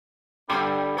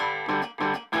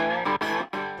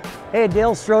Hey,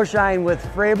 Dale Stroshine with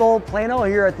Frabill Plano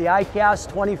here at the ICAST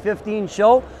 2015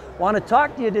 show. Want to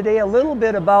talk to you today a little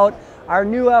bit about our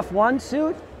new F1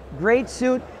 suit. Great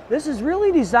suit. This is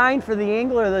really designed for the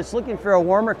angler that's looking for a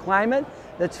warmer climate,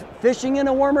 that's fishing in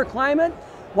a warmer climate.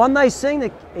 One nice thing,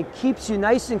 that it keeps you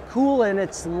nice and cool, and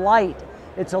it's light.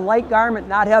 It's a light garment,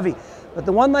 not heavy. But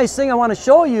the one nice thing I want to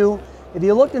show you, if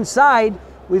you look inside,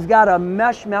 we've got a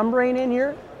mesh membrane in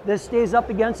here. This stays up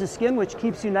against the skin, which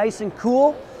keeps you nice and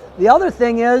cool. The other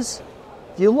thing is,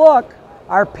 if you look,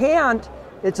 our pant,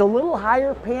 it's a little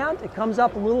higher pant. It comes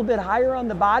up a little bit higher on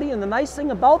the body, and the nice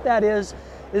thing about that is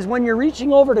when you're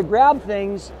reaching over to grab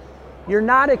things, you're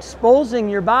not exposing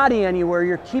your body anywhere.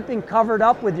 You're keeping covered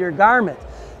up with your garment.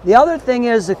 The other thing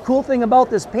is, the cool thing about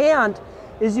this pant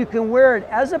is you can wear it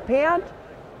as a pant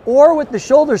or with the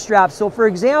shoulder strap. So for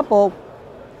example,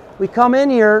 we come in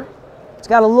here, it's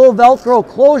got a little Velcro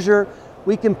closure.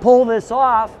 We can pull this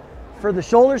off for the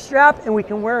shoulder strap, and we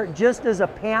can wear it just as a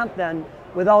pant then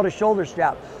without a shoulder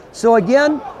strap. So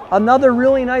again, another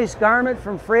really nice garment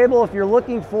from Frabill. If you're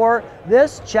looking for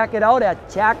this, check it out at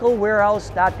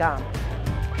tacklewarehouse.com.